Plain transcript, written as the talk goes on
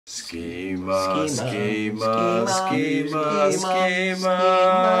Schema, schema, schema,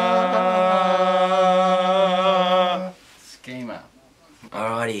 schema.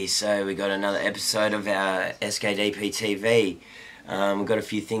 Alrighty, so we got another episode of our SKDP TV. We've got a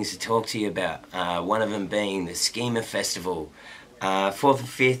few things to talk to you about. One of them being the Schema Festival, 4th and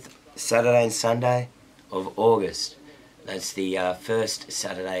 5th Saturday and Sunday of August. That's the first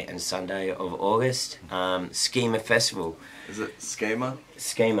Saturday and Sunday of August. Schema Festival. Is it schema?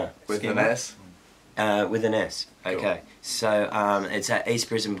 Schema. With an S? With an S. Okay. Cool. So it's at East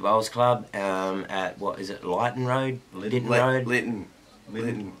Brisbane Bowls Club at, what is it, Lytton Road? Lytton Road? Lytton.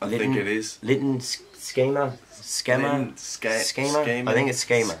 I think it is. Lytton Schema? Schema? Schema? I think it's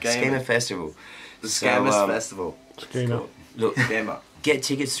Schema. Schema Festival. The Schema Festival. Schema. Look, Schema. get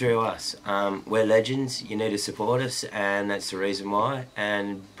tickets through us. We're legends. You need to support us, and that's the reason why.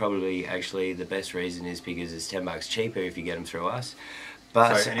 And probably, actually, the best reason is because it's $10 cheaper if you get them through us.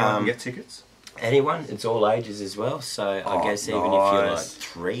 But so anyone can get tickets? Anyone. It's all ages as well. So I guess even if you're like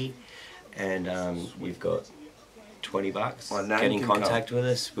 3, and you've got $20, get in contact with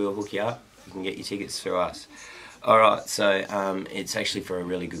us. We'll hook you up. You can get your tickets through us. Alright, so it's actually for a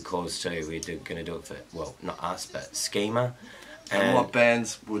really good cause too. We're going to do it for, well, not us, but Schema. And what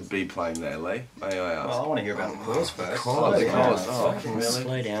bands would be playing there, Lee? May I ask? Well, I want to hear about the cause first. Fucking really?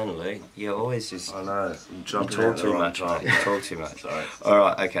 Slow down, Luke. You're always just... I know. You talk too much, mate. You talk too much. Sorry.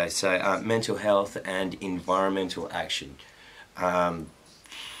 Alright, okay, so mental health and environmental action.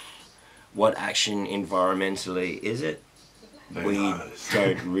 What action environmentally is it? We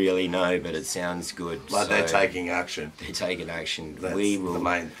don't really know, but it sounds good. Like they're taking action. They're taking action. That's we will, the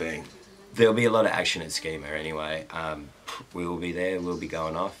main thing. There'll be a lot of action at Schema anyway. We will be there, we'll be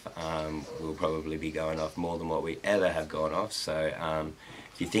going off. We'll probably be going off more than what we ever have gone off. So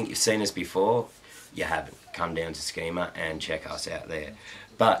if you think you've seen us before, you haven't. Come down to Schema and check us out there.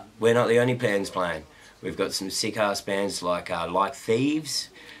 But we're not the only bands playing. We've got some sick-ass bands like Thieves.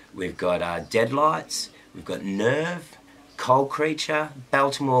 We've got Deadlights. We've got Nerve. Cold Creature,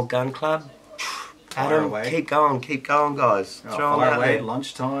 Baltimore Gun Club. Adam, keep going, guys. Throw them out there.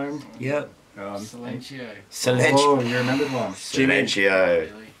 Lunchtime. Yep. Silencio. Oh, you remembered one. Silencio.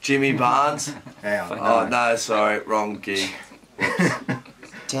 Jimmy Barnes. Oh, no, sorry, wrong gig.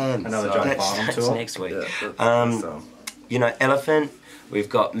 Damn. Another John Farnham that's tour. next week. Yeah, you know, Elephant. We've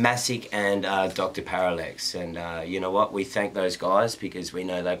got Masick and Dr. Parallax, and you know what? We thank those guys because we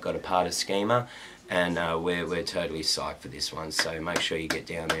know they've got a part of Schema, and we're totally psyched for this one. So make sure you get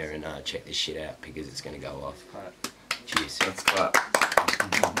down there and check this shit out because it's going to go off. Right. Cheers. Let's clap.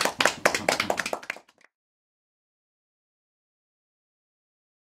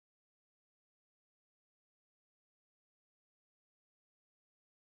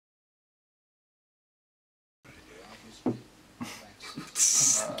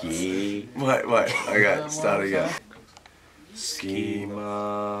 Wait, okay, start again.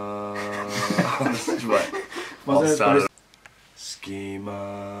 Schema. Wait, I'll start it. Schema.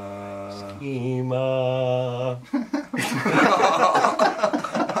 Schema.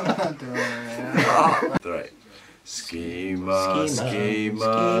 Three. Schema,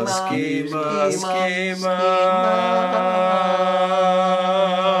 schema, schema, schema.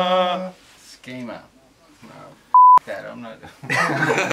 Schema. No, that I'm not.